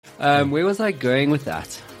Where was I going with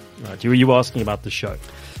that? Right, you were asking about the show.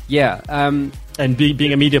 Yeah. And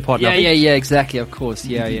being a media partner. Yeah, exactly, of course.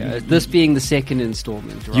 Yeah. This being the second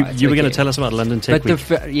installment, right? You were going to tell us about London Tech Week.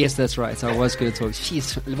 Yes, that's right. I was going to talk.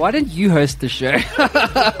 Jeez, why don't you host the show?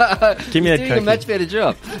 Give me You're doing a much better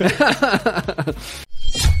job.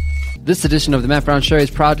 This edition of the Matt Brown Show is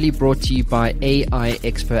proudly brought to you by AI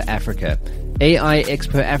Expo Africa. AI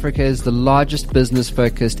Expo Africa is the largest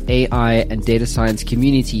business-focused AI and data science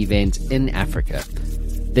community event in Africa.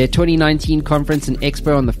 Their 2019 conference and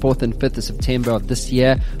expo on the 4th and 5th of September of this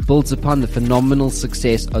year builds upon the phenomenal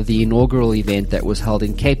success of the inaugural event that was held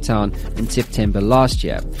in Cape Town in September last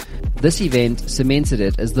year. This event cemented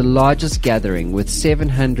it as the largest gathering with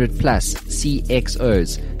 700 plus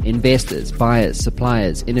CXOs, investors, buyers,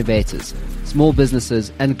 suppliers, innovators, small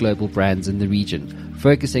businesses and global brands in the region,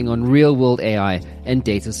 focusing on real-world AI and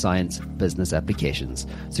data science business applications.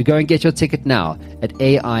 So go and get your ticket now at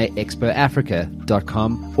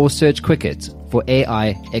aiexpoafrica.com or search Quicket for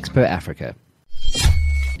AI Expo Africa.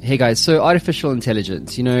 Hey guys, so artificial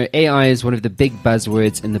intelligence. AI is one of the big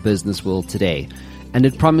buzzwords in the business world today, and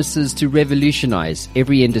it promises to revolutionize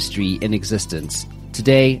every industry in existence,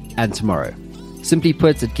 today and tomorrow. Simply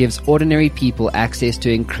put, it gives ordinary people access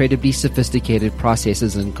to incredibly sophisticated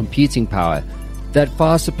processors and computing power that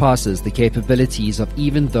far surpasses the capabilities of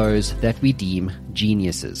even those that we deem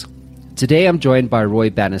geniuses. Today I'm joined by Roy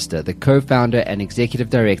Bannister, the co-founder and executive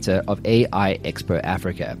director of AI Expo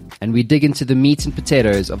Africa, and we dig into the meat and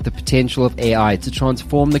potatoes of the potential of AI to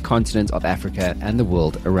transform the continent of Africa and the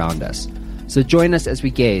world around us. So join us as we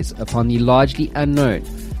gaze upon the largely unknown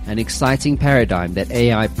and exciting paradigm that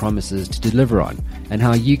AI promises to deliver on, and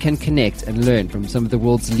how you can connect and learn from some of the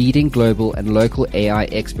world's leading global and local AI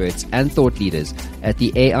experts and thought leaders at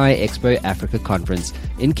the AI Expo Africa Conference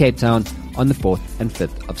in Cape Town on the 4th and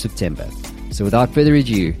 5th of September. So without further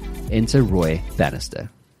ado, enter Roy Bannister.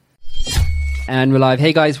 And we're live.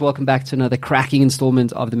 Hey guys, welcome back to another cracking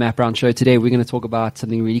installment of the Matt Brown Show. Today we're going to talk about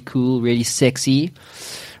something really cool, really sexy,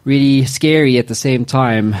 really scary at the same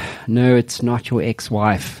time. No, it's not your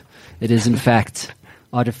ex-wife. It is, in fact,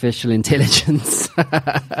 artificial intelligence.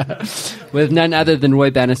 With none other than Roy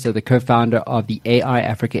Bannister, the co-founder of the AI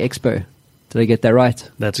Africa Expo. Did I get that right?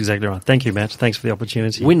 That's exactly right. Thank you, Matt. Thanks for the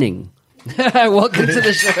opportunity. Winning. Welcome to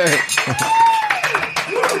the show.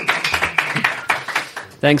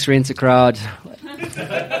 Thanks, Rent a Crowd.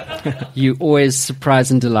 You always surprise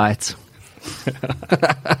and delight.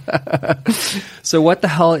 So what the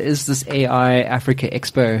hell is this AI Africa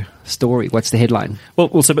Expo story? What's the headline?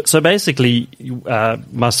 Well, so basically,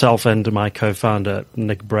 myself and my co-founder,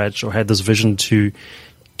 Nick Bradshaw, had this vision to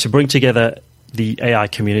bring together the AI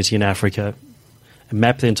community in Africa,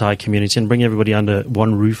 map the entire community, and bring everybody under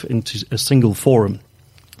one roof into a single forum.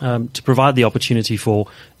 To provide the opportunity for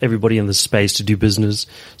everybody in this space to do business,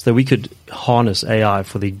 so that we could harness AI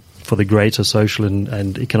for the greater social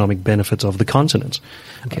and economic benefits of the continent.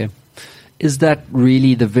 Okay. Is that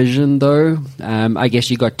really the vision, though? I guess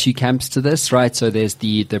you got two camps to this, right? So there's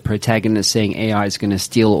the protagonist saying AI is going to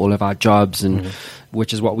steal all of our jobs, and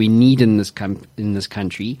which is what we need in this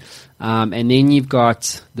country. And then you've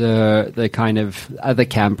got the kind of other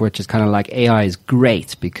camp, which is kind of like AI is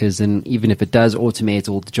great because then even if it does automate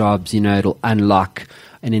all the jobs, it'll unlock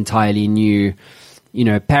an entirely new,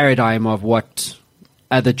 paradigm of what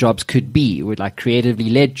other jobs could be, with like creatively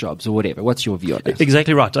led jobs or whatever. What's your view on that?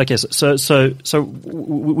 Exactly right. Okay, so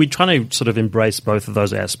we're trying to sort of embrace both of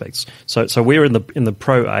those aspects. So we're in the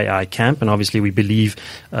pro AI camp, and obviously we believe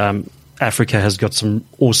Africa has got some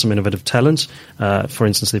awesome innovative talent. For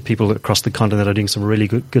instance, there are people across the continent that are doing some really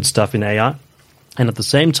good stuff in AI. And at the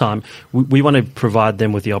same time, we want to provide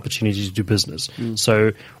them with the opportunity to do business.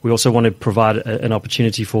 So we also want to provide an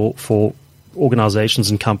opportunity for organizations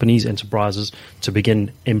and companies, enterprises, to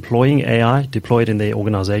begin employing AI, deploy it in their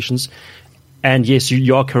organizations. And yes,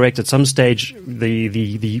 you are correct. At some stage,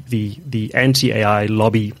 the anti-AI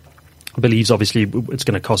lobby believes obviously it's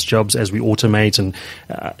going to cost jobs as we automate,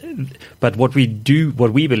 but what we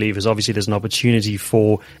believe is obviously there's an opportunity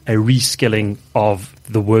for a reskilling of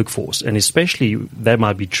the workforce, and especially that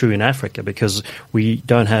might be true in Africa because we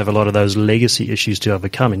don't have a lot of those legacy issues to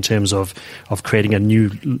overcome in terms of creating a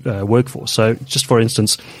new workforce. So just for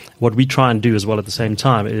instance, what we try and do as well at the same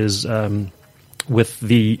time is with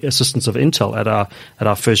the assistance of Intel at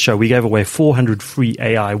our first show, we gave away 400 free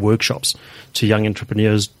AI workshops to young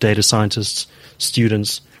entrepreneurs, data scientists,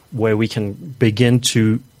 students, where we can begin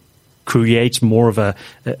to create more of a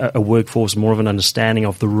workforce, more of an understanding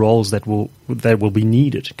of the roles that will be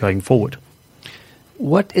needed going forward.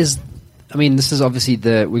 What is I mean, this is obviously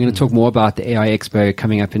we're going to talk more about the AI Expo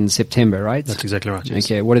coming up in September, right? That's exactly right, yes.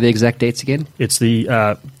 Okay, what are the exact dates again? It's the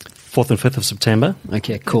 4th and 5th of September.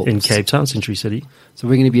 Okay, cool. In Cape Town, Century City. So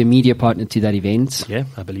we're going to be a media partner to that event. Yeah,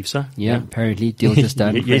 I believe so. Yeah. Apparently, deal just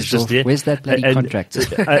done. Yes, just, yeah. Where's that bloody contract?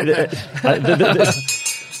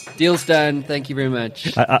 Deal's done. Thank you very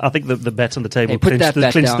much. I think the bet on the table clinched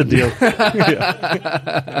the deal.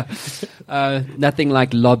 Nothing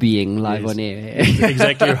like lobbying live on air.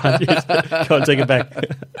 Exactly right. Yes. Can't take it back.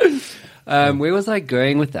 Where was I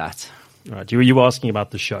going with that? Right. You were asking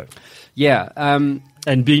about the show. Yeah.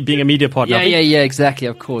 And being a media partner. Yeah, exactly.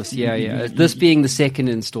 Of course. Yeah. This being the second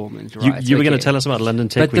installment, right? You were going to tell us about London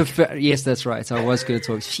Tech Week. Yes, that's right. I was going to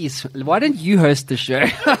talk. Jeez, why don't you host the show?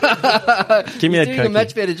 Give me You're that doing cookie. a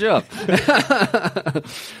much better job.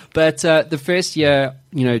 But the first year,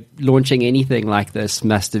 launching anything like this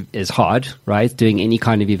is hard, right? Doing any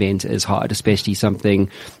kind of event is hard, especially something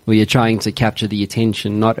where you're trying to capture the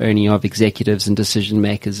attention not only of executives and decision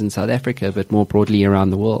makers in South Africa, but more broadly around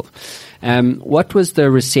the world. What was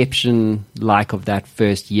the reception like of that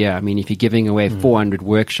first year? I mean, if you're giving away 400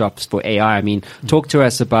 workshops for AI, I mean, talk to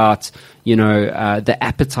us about, the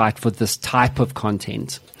appetite for this type of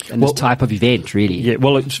content and this type of event, really. Yeah,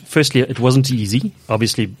 well, firstly, it wasn't easy,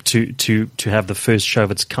 obviously, to have the first show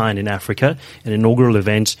of its kind in Africa, an inaugural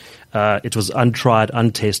event. It was untried,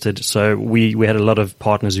 untested, so we had a lot of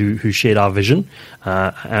partners who shared our vision.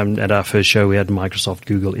 And at our first show, we had Microsoft,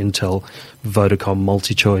 Google, Intel, Vodacom,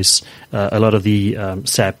 MultiChoice, a lot of the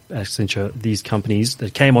SAP, Accenture, these companies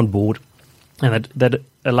that came on board, and that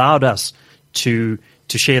allowed us to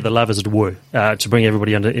share the love, as it were, to bring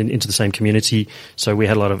everybody into the same community. So we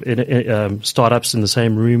had a lot of startups in the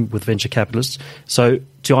same room with venture capitalists. So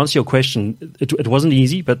to answer your question, it wasn't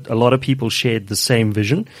easy, but a lot of people shared the same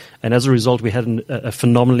vision. And as a result, we had a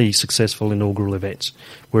phenomenally successful inaugural event.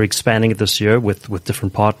 We're expanding it this year with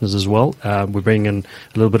different partners as well. We're bringing in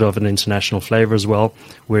a little bit of an international flavor as well.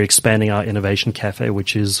 We're expanding our Innovation Cafe,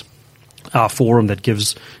 which is our forum that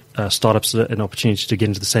gives startups an opportunity to get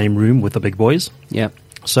into the same room with the big boys. Yeah.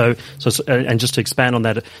 So and just to expand on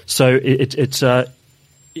that, so it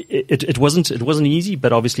wasn't easy,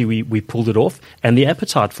 but obviously we pulled it off, and the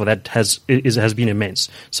appetite for that has been immense.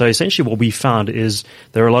 So essentially, what we found is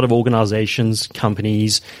there are a lot of organizations,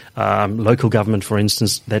 companies, local government, for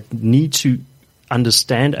instance, that need to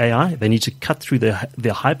understand AI. They need to cut through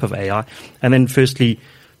the hype of AI, and then firstly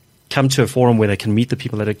come to a forum where they can meet the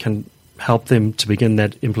people that it can help them to begin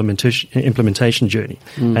that implementation journey.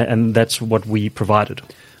 And that's what we provided.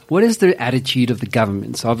 What is the attitude of the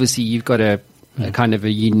government? So obviously you've got a kind of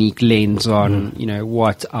a unique lens on,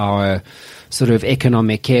 what our sort of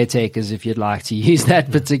economic caretakers, if you'd like to use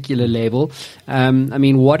that particular label. I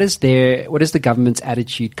mean, what is the government's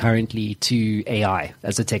attitude currently to AI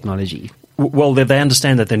as a technology? Well, they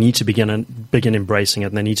understand that they need to begin embracing it,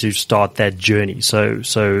 and they need to start that journey. So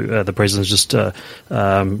the president just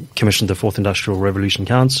commissioned the Fourth Industrial Revolution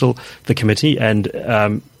Council, the committee, and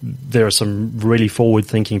there are some really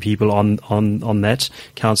forward-thinking people on that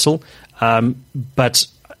council. But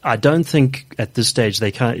I don't think at this stage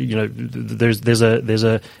they can't. There's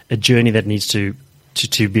a journey that needs to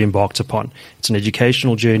be embarked upon. It's an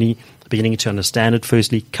educational journey, beginning to understand it,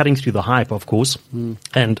 firstly, cutting through the hype, of course.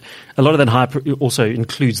 And a lot of that hype also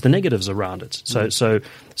includes the negatives around it.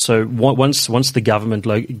 So once the government,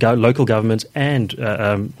 local government and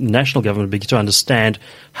national government begin to understand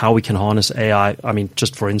how we can harness AI, I mean,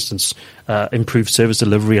 just for instance, improve service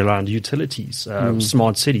delivery around utilities,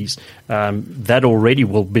 smart cities, that already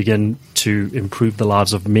will begin to improve the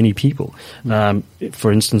lives of many people.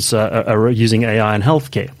 For instance, using AI in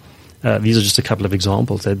healthcare. These are just a couple of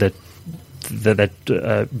examples that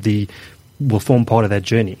will form part of that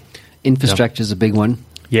journey. Infrastructure is a big one.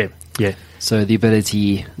 Yeah. So the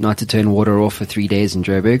ability not to turn water off for 3 days in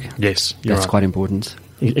Joburg. Yes, that's quite important.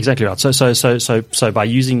 Exactly right. So by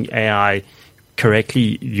using AI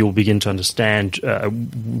correctly, you'll begin to understand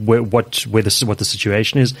what the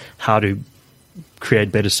situation is, how to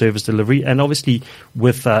create better service delivery, and obviously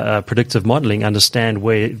with predictive modeling, understand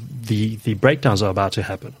where the breakdowns are about to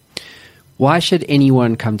happen. Why should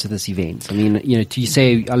anyone come to this event? I mean, you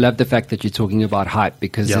say, I love the fact that you're talking about hype,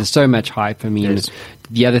 because there's so much hype. I mean,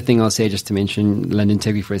 The other thing I'll say, just to mention London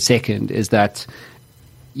Tech Week for a second, is that,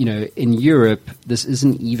 in Europe, this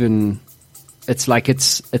isn't even, it's like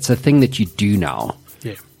it's a thing that you do now.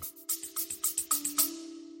 Yeah.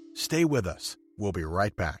 Stay with us. We'll be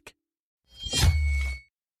right back.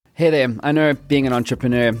 Hey there, I know being an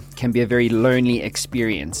entrepreneur can be a very lonely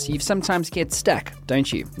experience. You sometimes get stuck,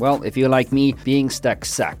 don't you? Well, if you're like me, being stuck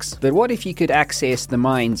sucks. But what if you could access the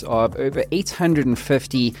minds of over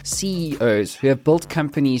 850 CEOs who have built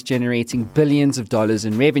companies generating billions of dollars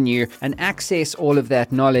in revenue and access all of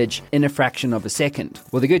that knowledge in a fraction of a second?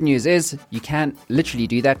 Well, the good news is you can literally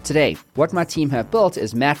do that today. What my team have built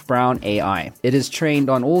is Matt Brown AI. It is trained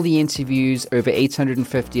on all the interviews, over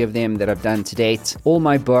 850 of them that I've done to date, all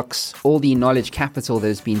my books, all the knowledge capital that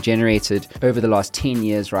has been generated over the last 10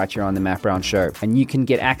 years right here on the Matt Brown Show. And you can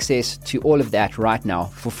get access to all of that right now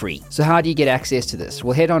for free. So how do you get access to this?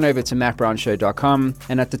 Well, head on over to mattbrownshow.com,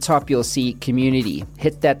 and at the top you'll see community.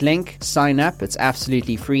 Hit that link, sign up, it's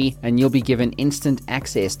absolutely free, and you'll be given instant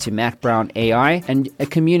access to Matt Brown AI and a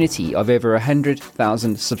community of over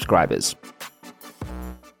 100,000 subscribers.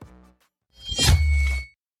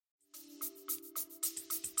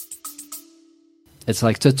 It's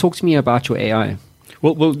like, so talk to me about your AI.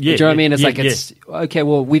 Well, yeah. Do you know what I mean? It's yeah. Okay,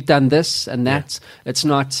 well, we've done this and that. Yeah. It's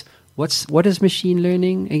not, what is machine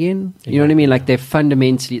learning again? You know what I mean? Like, they're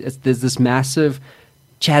fundamentally, there's this massive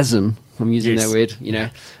chasm, I'm using that word,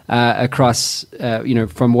 across,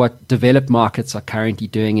 from what developed markets are currently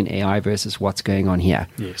doing in AI versus what's going on here.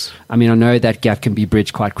 Yes. I mean, I know that gap can be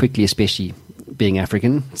bridged quite quickly, especially being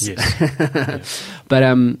African. Yes.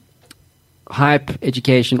 But, hype,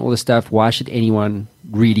 education, all this stuff, why should anyone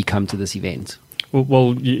really come to this event?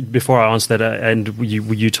 Well, before I answer that, and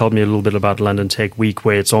you told me a little bit about London Tech Week,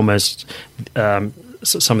 where it's almost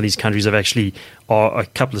some of these countries have actually are a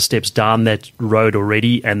couple of steps down that road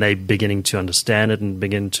already, and they're beginning to understand it and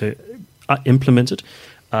begin to implement it.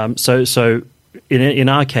 So in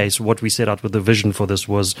our case, what we set out with the vision for this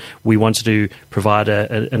was we wanted to provide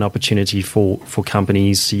an opportunity for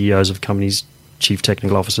companies, CEOs of companies, chief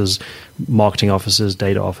technical officers, marketing officers,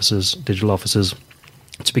 data officers, digital officers,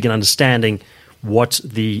 to begin understanding what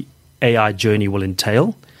the AI journey will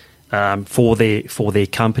entail for their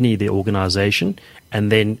company, their organization,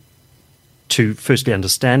 and then to firstly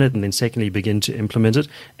understand it, and then secondly begin to implement it,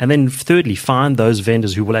 and then thirdly find those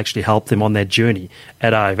vendors who will actually help them on that journey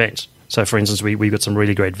at our event. So, for instance, we've got some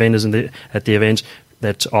really great vendors at the event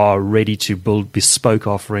that are ready to build bespoke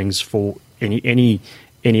offerings for any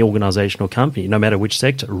organization or company, no matter which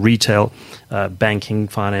sector, retail, banking,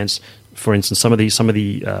 finance. For instance, some of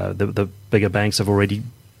the bigger banks have already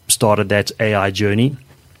started that AI journey.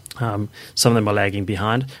 Some of them are lagging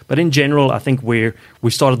behind, but in general, I think we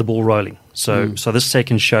started the ball rolling. So this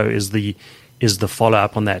second show is the follow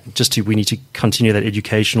up on that. We need to continue that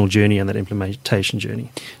educational journey and that implementation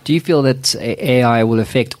journey. Do you feel that AI will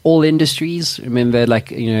affect all industries? Remember,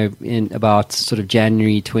 in about sort of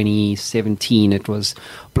January 2017, it was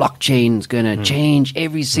blockchain's going to change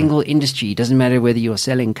every single industry. It doesn't matter whether you're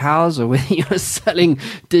selling cows or whether you're selling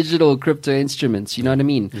digital crypto instruments. You know what I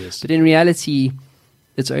mean? Yes. But in reality,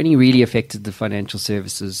 it's only really affected the financial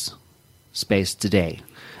services space today.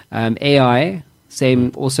 AI,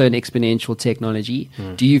 same, also an exponential technology.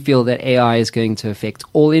 Do you feel that AI is going to affect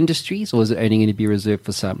all industries, or is it only going to be reserved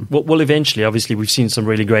for some? Well, eventually, obviously, we've seen some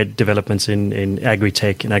really great developments in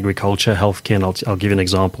agri-tech, in agriculture, healthcare, and I'll give you an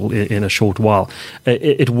example in a short while.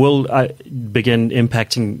 It will begin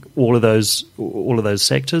impacting all of those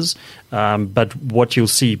sectors, but what you'll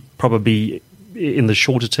see probably in the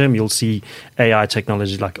shorter term, you'll see AI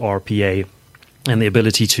technologies like RPA and the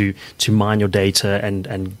ability to mine your data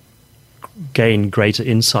and gain greater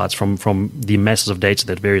insights from the masses of data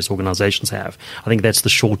that various organizations have. I think that's the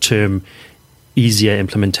short-term, easier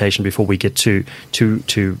implementation before we get to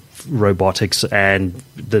robotics and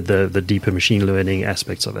the deeper machine learning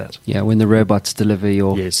aspects of that. Yeah, when the robots deliver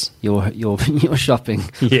your shopping,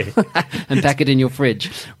 and pack it in your fridge.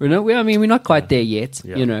 We're not quite there yet,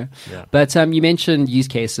 Yeah. But you mentioned use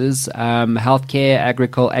cases. Healthcare,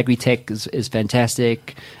 agri-tech is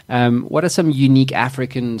fantastic. What are some unique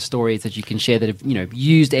African stories that you can share that have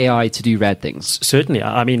used AI to do rad things? Certainly.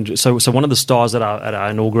 I mean, so one of the stars at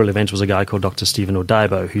our inaugural event was a guy called Dr. Stephen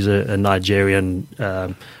Odaibo, who's a Nigerian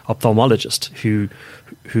ophthalmologist who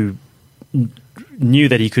knew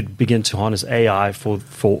that he could begin to harness AI for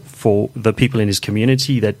the people in his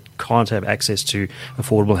community that can't have access to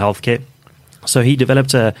affordable healthcare. So he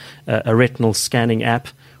developed a retinal scanning app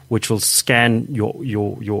which will scan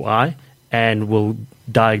your eye and will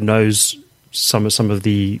diagnose some of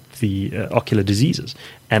the ocular diseases,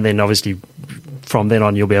 and then obviously from then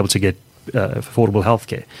on you'll be able to get affordable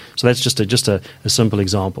healthcare. So that's just a simple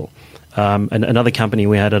example. And another company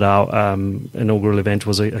we had at our inaugural event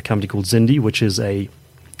was a company called Zindi, which is a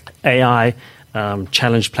AI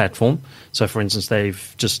challenge platform. So, for instance, they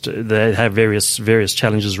have various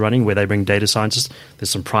challenges running where they bring data scientists. There's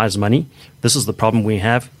some prize money. This is the problem we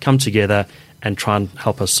have. Come together and try and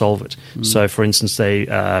help us solve it. So, for instance, they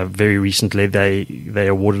very recently they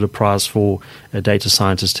awarded a prize for a data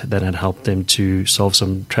scientist that had helped them to solve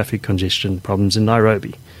some traffic congestion problems in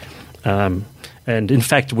Nairobi. And in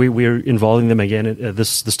fact, we're involving them again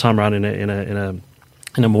this time around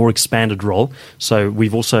in a more expanded role. So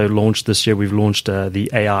we've also launched this year. We've launched the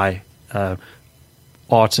AI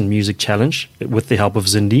Art and Music Challenge with the help of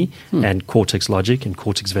Zindi and Cortex Logic and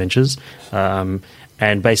Cortex Ventures.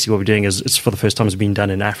 And basically, what we're doing is, it's for the first time it's been done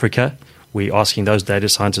in Africa. We're asking those data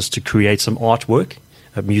scientists to create some artwork,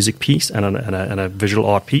 a music piece and a visual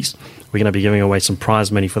art piece. We're going to be giving away some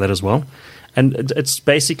prize money for that as well. And it's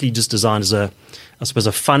basically just designed as a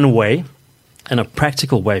fun way and a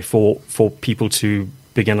practical way for people to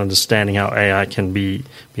begin understanding how AI can be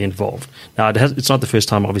involved. Now, it's not the first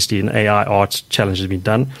time, obviously, an AI art challenge has been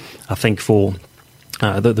done. I think for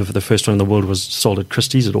the first one in the world was sold at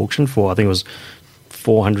Christie's at auction for, I think it was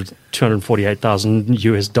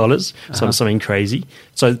 $248,000 something crazy.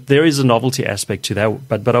 So there is a novelty aspect to that,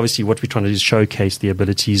 but obviously what we're trying to do is showcase the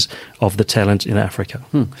abilities of the talent in Africa.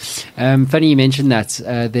 Funny you mentioned that.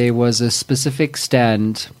 There was a specific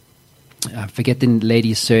stand, I forget the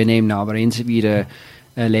lady's surname now, but I interviewed a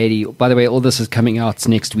lady. By the way, all this is coming out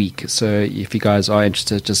next week, so if you guys are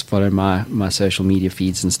interested, just follow my social media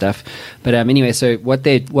feeds and stuff. But anyway, so what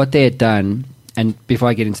they had done, and before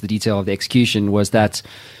I get into the detail of the execution, was that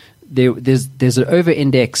there's an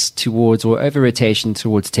over-index towards, or over-rotation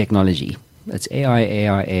towards technology. It's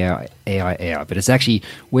AI. But it's actually,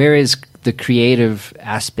 where is the creative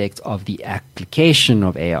aspect of the application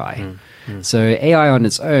of AI? So AI on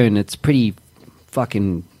its own, it's pretty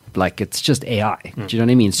fucking, like, it's just AI. Do you know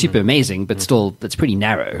what I mean? Super amazing, but still, it's pretty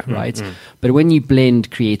narrow, right? But when you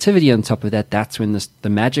blend creativity on top of that, that's when the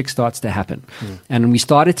magic starts to happen. And we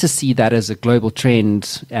started to see that as a global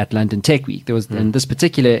trend at London Tech Week. There was, in this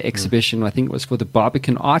particular exhibition, I think it was for the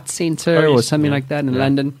Barbican Arts Centre or something like that in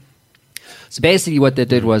London. So basically what they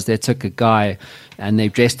did was they took a guy and they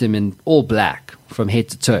dressed him in all black from head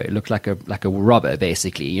to toe. It looked like a robber,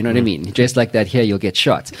 basically. You know what I mean? Dressed like that here, you'll get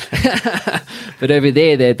shot. But over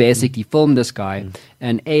there, they basically filmed this guy,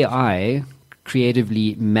 and AI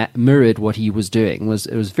creatively mirrored what he was doing.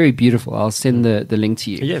 It was very beautiful. I'll send the link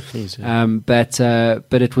to you. Yeah, please. Yeah. But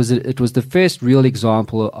it was the first real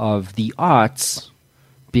example of the arts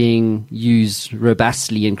being used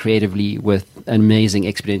robustly and creatively with amazing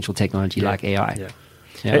exponential technology like AI. Yeah.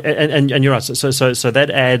 Yeah. And you're right. So that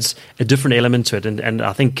adds a different element to it, and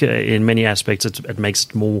I think in many aspects it makes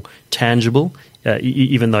it more tangible.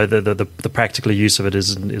 Even though the practical use of it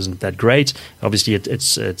isn't that great, obviously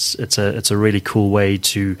it's a really cool way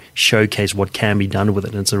to showcase what can be done with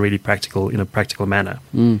it, and it's a really practical manner.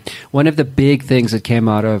 One of the big things that came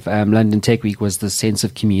out of London Tech Week was the sense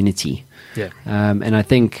of community. Yeah. And I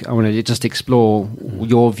think I want to just explore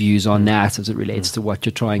your views on that as it relates to what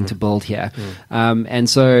you're trying to build here. And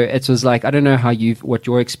so it was like, I don't know what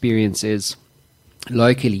your experience is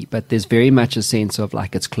locally, but there's very much a sense of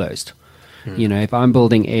like it's closed. You know, if I'm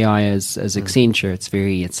building AI as Accenture,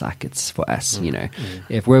 it's like it's for us, you know.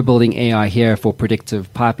 If we're building AI here for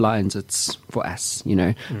predictive pipelines, it's for us, you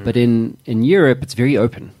know. But in Europe, it's very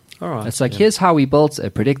open. All right. It's like, here's how we built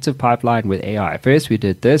a predictive pipeline with AI. First, we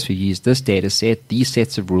did this. We used this data set, these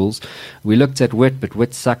sets of rules. We looked at WIT, but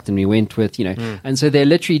WIT sucked, and we went with, you know. And so they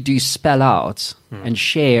literally do spell out and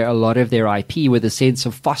share a lot of their IP with a sense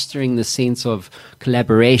of fostering the sense of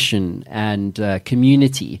collaboration and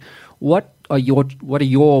community. What are your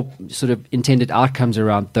sort of intended outcomes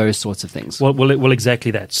around those sorts of things? Well, exactly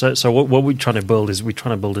that. So what we're trying to build is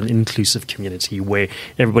an inclusive community where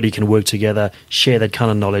everybody can work together, share that kind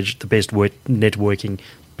of knowledge, the best networking,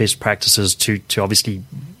 best practices to obviously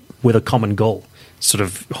with a common goal, sort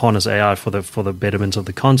of harness AI for the betterment of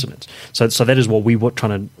the continent. So that is what we were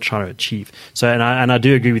trying to achieve. So and I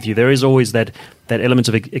do agree with you. There is always that element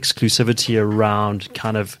of exclusivity around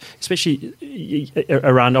kind of, especially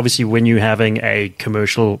around obviously when you're having a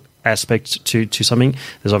commercial aspect to something.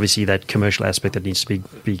 There's obviously that commercial aspect that needs to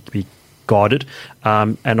be guarded.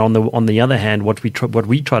 And on the other hand, what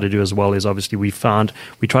we try to do as well is obviously we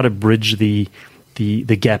try to bridge the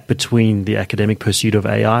gap between the academic pursuit of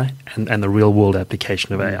AI and the real world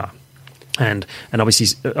application of AI. And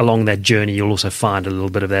obviously along that journey, you'll also find a little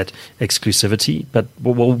bit of that exclusivity. But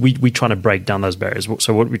we're trying to break down those barriers.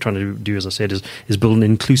 So what we're trying to do, as I said, is build an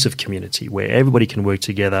inclusive community where everybody can work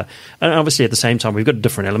together. And obviously at the same time, we've got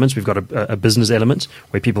different elements. We've got a business element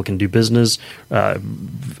where people can do business.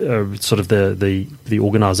 Sort of the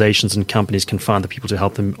organizations and companies can find the people to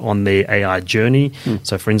help them on their AI journey.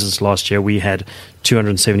 So for instance, last year we had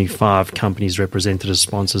 275 companies represented as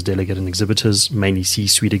sponsors, delegate, and exhibitors, mainly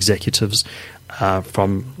C-suite executives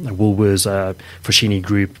from Woolworths, Foschini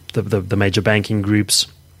Group, the major banking groups,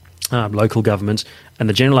 local government. And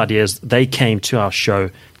the general idea is they came to our show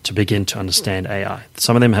to begin to understand AI.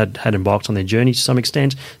 Some of them had embarked on their journey to some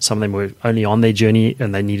extent. Some of them were only on their journey,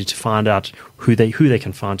 and they needed to find out who they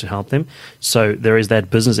can find to help them. So there is that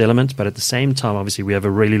business element, but at the same time, obviously, we have a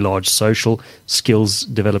really large social skills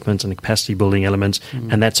development and capacity building element,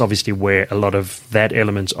 and that's obviously where a lot of that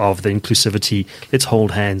element of the inclusivity, let's hold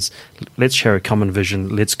hands, let's share a common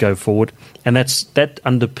vision, let's go forward, and that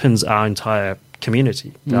underpins our entire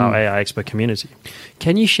community, our AI Expo community.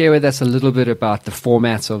 Can you share with us a little bit about the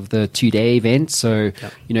format of the 2-day event? So,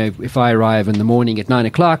 if I arrive in the morning at 9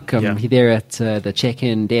 o'clock, I'm there at the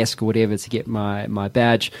check-in desk or whatever to get my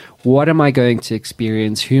badge. What am I going to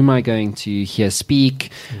experience? Who am I going to hear speak?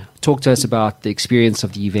 Talk to us about the experience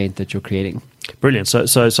of the event that you're creating. Brilliant.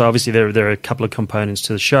 So obviously there are a couple of components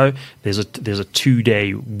to the show. There's a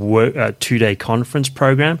 2-day conference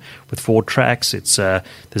program with 4 tracks. It's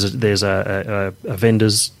there's a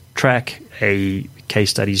vendors track, a case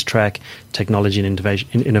studies track, technology and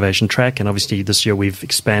innovation track, and obviously this year we've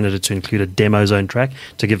expanded it to include a demo zone track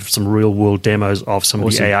to give some real world demos of some of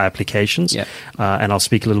the AI applications. And I'll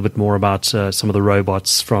speak a little bit more about some of the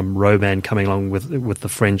robots from Roban coming along with the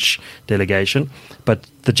French delegation. But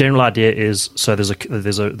the general idea is, so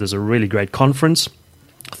there's a really great conference,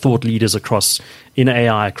 thought leaders in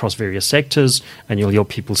AI across various sectors, and you'll hear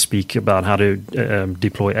people speak about how to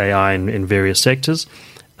deploy AI in various sectors.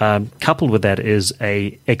 Coupled with that is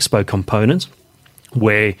a expo component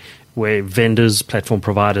where vendors, platform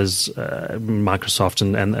providers, Microsoft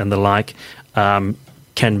and the like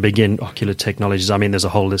can begin Ocular Technologies. I mean, there's a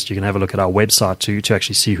whole list. You can have a look at our website to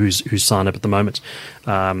actually see who's signed up at the moment.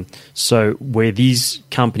 So where these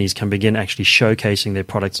companies can begin actually showcasing their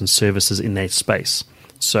products and services in their space.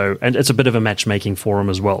 So, and it's a bit of a matchmaking forum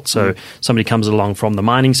as well. So somebody comes along from the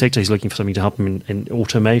mining sector, he's looking for something to help him in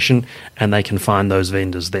automation, and they can find those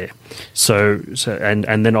vendors there. So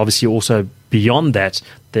and then obviously also beyond that,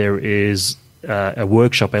 there is a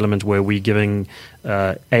workshop element where we're giving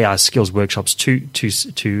AI skills workshops to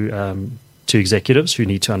executives who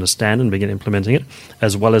need to understand and begin implementing it,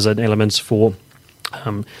 as well as an element for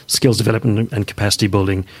skills development and capacity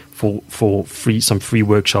building for some free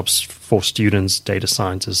workshops for students, data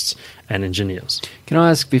scientists, and engineers. Can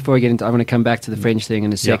I ask, before I get into, I want to come back to the French thing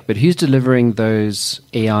in a sec, but who's delivering those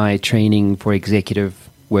AI training for executive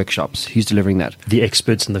workshops? Who's delivering that? The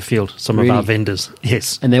experts in the field, some of our vendors,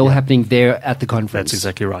 yes. And they're all happening there at the conference? That's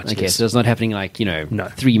exactly right. Okay, yes. So it's not happening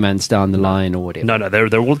 3 months down the line or whatever? No,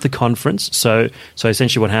 they're all at the conference. So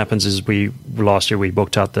essentially what happens is last year we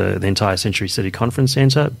booked out the entire Century City Conference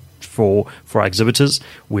Centre for our exhibitors.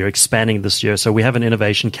 We're expanding this year. So we have an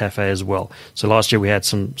innovation cafe as well. So last year we had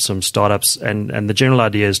some startups, and the general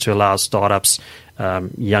idea is to allow startups,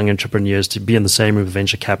 young entrepreneurs, to be in the same room with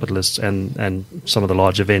venture capitalists and some of the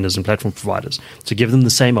larger vendors and platform providers, to give them the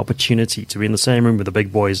same opportunity to be in the same room with the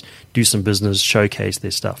big boys, do some business, showcase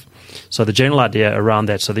their stuff. So the general idea around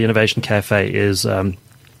that, so the Innovation Cafe is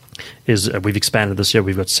we've expanded this year.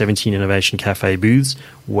 We've got 17 Innovation Cafe booths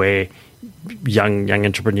where young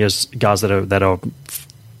entrepreneurs, guys that are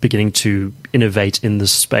beginning to innovate in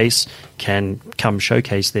this space, can come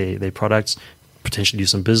showcase their products, potentially do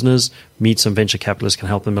some business, meet some venture capitalists, can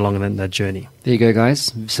help them along in that journey. There you go,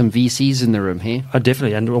 guys. Some VCs in the room here.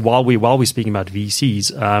 Definitely. And while we're speaking about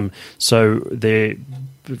VCs, so the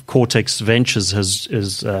Cortex Ventures has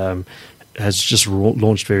just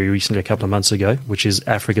launched very recently, a couple of months ago, which is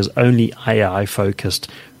Africa's only AI-focused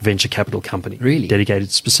venture capital company. Really? Dedicated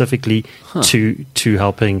specifically to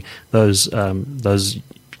helping those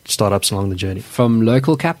startups along the journey. From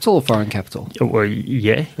local capital or foreign capital? Well,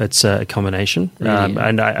 yeah, it's a combination. Really?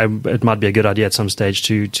 And it might be a good idea at some stage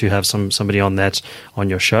to have somebody on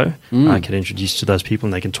your show. I can introduce you to those people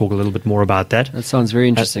and they can talk a little bit more about that. That sounds very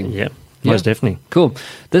interesting. Yeah. Most definitely. Cool.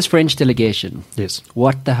 This French delegation. Yes.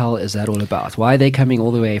 What the hell is that all about? Why are they coming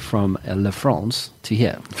all the way from La France to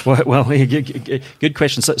here? Well, good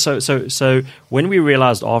question. So when we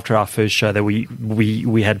realized after our first show that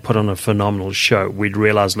we had put on a phenomenal show, we'd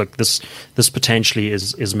realized, look, this potentially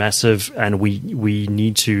is massive, and we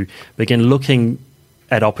need to begin looking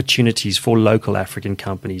at opportunities for local African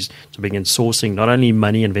companies to begin sourcing not only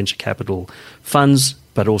money and venture capital funds,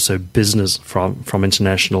 but also business from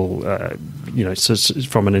international,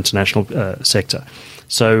 from an international sector.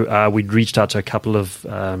 So we'd reached out to a couple of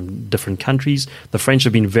different countries. The French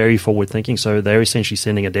have been very forward-thinking, so they're essentially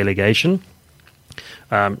sending a delegation,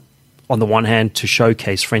 on the one hand, to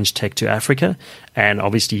showcase French tech to Africa, and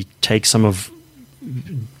obviously take some of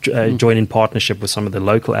join in partnership with some of the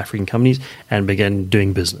local African companies and begin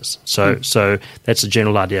doing business. So that's the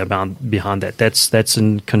general idea behind that. That's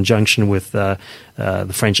in conjunction with the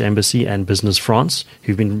French Embassy and Business France,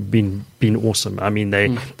 who've been awesome. I mean,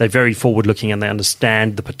 they're very forward looking, and they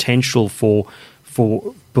understand the potential for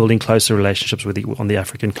building closer relationships on the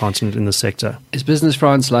African continent in the sector. Is Business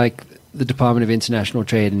France like the Department of International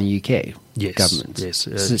Trade in the UK government? Yes.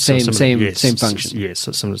 Same function. Yes,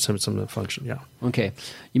 similar function. Yeah. Okay.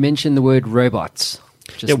 You mentioned the word robots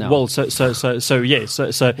just now. Well, so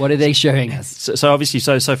what are they showing us? So obviously,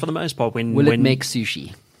 so for the most part, will it make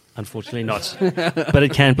sushi? Unfortunately not, but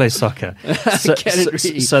it can play soccer.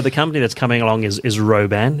 So the company that's coming along is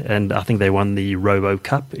Roban, and I think they won the Robo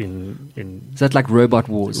Cup in. Is that like Robot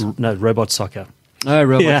Wars? No, Robot Soccer. Oh,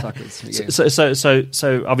 robot suckers. Okay.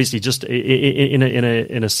 So obviously, just in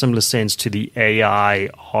a similar sense to the AI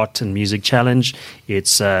Art and Music Challenge,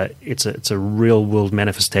 it's a real world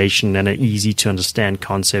manifestation and an easy to understand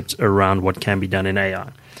concept around what can be done in AI.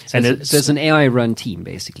 So there's an AI run team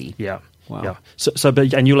basically. Yeah. Wow. Yeah.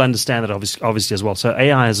 And you'll understand that obviously as well. So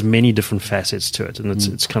AI has many different facets to it, and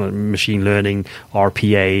it's kind of machine learning,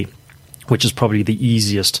 RPA, which is probably the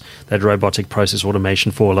easiest, that robotic process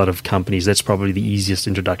automation for a lot of companies. That's probably the easiest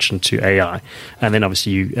introduction to AI. And then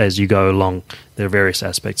obviously, as you go along, there are various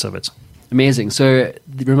aspects of it. Amazing. So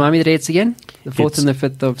remind me the dates again. The 4th and the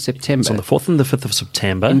 5th of September. It's on the 4th and the 5th of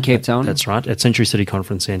September. In Cape Town. That's right, at Century City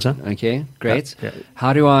Conference Centre. Okay, great. Yeah.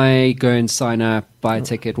 How do I go and sign up, buy a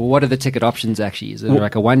ticket? Well, what are the ticket options actually? Is it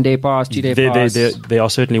like a 1-day pass, 2-day pass? There are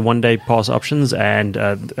certainly 1-day pass options and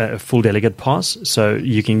a full delegate pass. So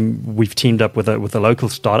we've teamed up with a local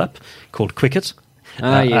startup called Quicket.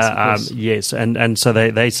 Yes, and so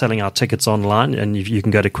they're selling our tickets online, and you can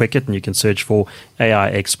go to Quicket and you can search for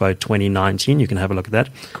AI Expo 2019. You can have a look at that.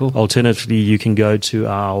 Cool. Alternatively, you can go to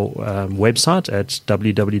our website at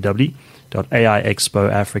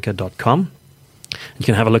www.aiexpoafrica.com. You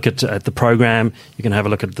can have a look at the program. You can have a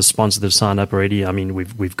look at the sponsors that have signed up already. I mean,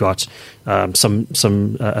 we've got a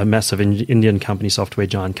massive Indian company, software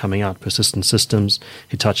giant, coming out, Persistent Systems,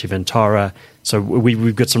 Hitachi Vantara. So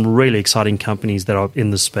we've got some really exciting companies that are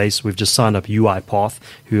in the space. We've just signed up UiPath,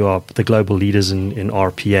 who are the global leaders in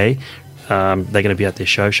RPA. They're going to be at their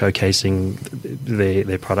show showcasing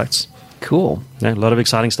their products. Cool. Yeah, a lot of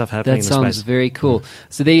exciting stuff happening in the space. That sounds very cool.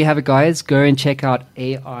 So there you have it, guys. Go and check out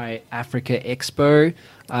AI Africa Expo.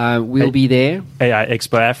 We'll be there. AI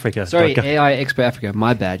Expo Africa. Sorry, AI Expo Africa.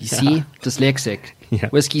 My bad. You see? Dyslexic. Yeah.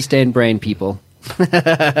 Whiskey stained brain, people.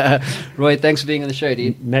 Roy, thanks for being on the show,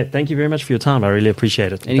 dude. Matt, thank you very much for your time. I really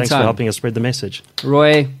appreciate it. Anytime. Thanks for helping us spread the message.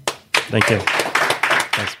 Roy. Thank you.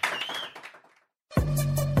 Thanks.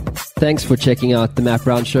 Thanks for checking out the Matt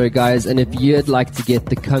Brown Show, guys. And if you'd like to get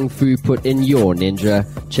the Kung Fu put in your ninja,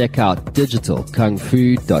 check out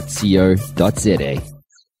digitalkungfu.co.za.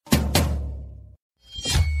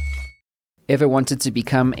 Ever wanted to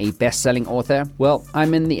become a best-selling author? Well,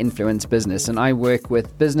 I'm in the influence business, and I work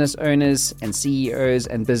with business owners and CEOs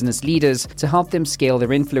and business leaders to help them scale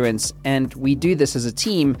their influence. And we do this as a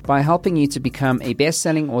team by helping you to become a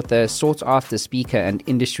best-selling author, sought-after speaker, and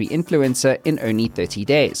industry influencer in only 30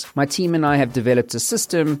 days. My team and I have developed a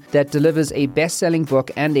system that delivers a best-selling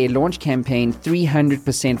book and a launch campaign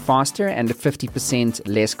 300% faster and at 50%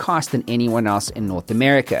 less cost than anyone else in North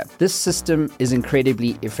America. This system is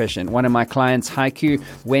incredibly efficient. One of my clients, Haiku,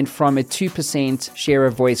 went from a 2% share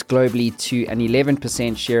of voice globally to an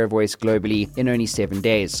 11% share of voice globally in only 7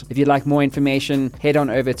 days. If you'd like more information, head on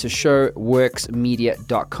over to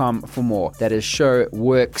showworksmedia.com for more. That is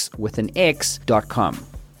showworks with an X.com.